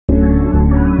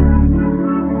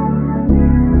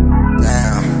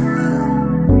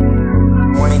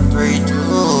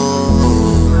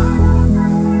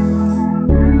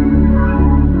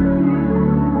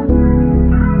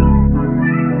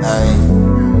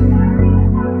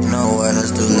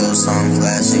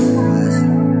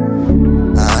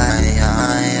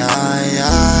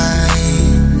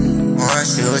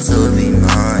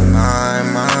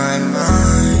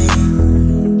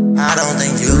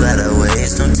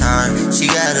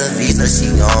got a visa, she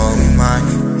on me mine.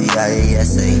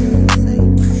 V-I-A-S-A.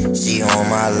 She on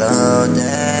my love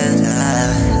that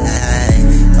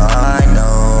I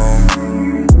know.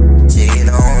 She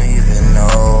don't even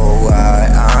know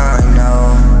why I know.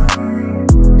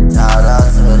 Shout out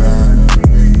to them.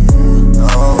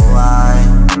 Know why.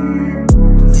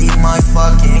 Leave my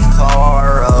fucking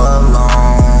car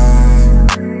alone.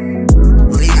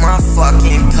 Leave my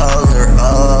fucking color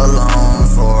alone.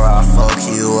 Before I fuck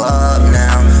you up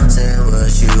now. Say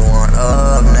what you want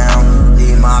up now.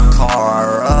 Leave my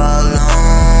car alone.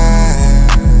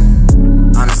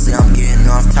 Honestly, I'm getting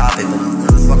off topic,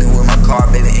 but fucking with my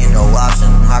car, baby, ain't no option.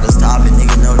 How to stop it,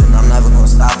 nigga know that I'm never gonna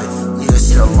stop it. Leave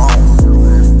this shit alone.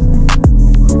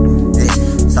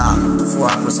 Bitch, stop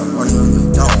before I put some money on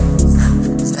your dome.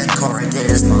 That car right there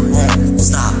is my home.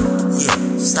 Stop, yeah,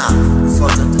 stop.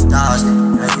 Fucked up the Dodge,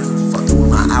 now you fucking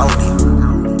with my Audi.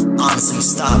 Honestly,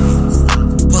 stop it.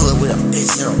 Pull it with a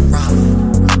bitch, you don't rob it.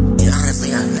 And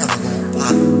honestly, I never gonna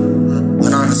pop it.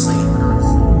 But honestly,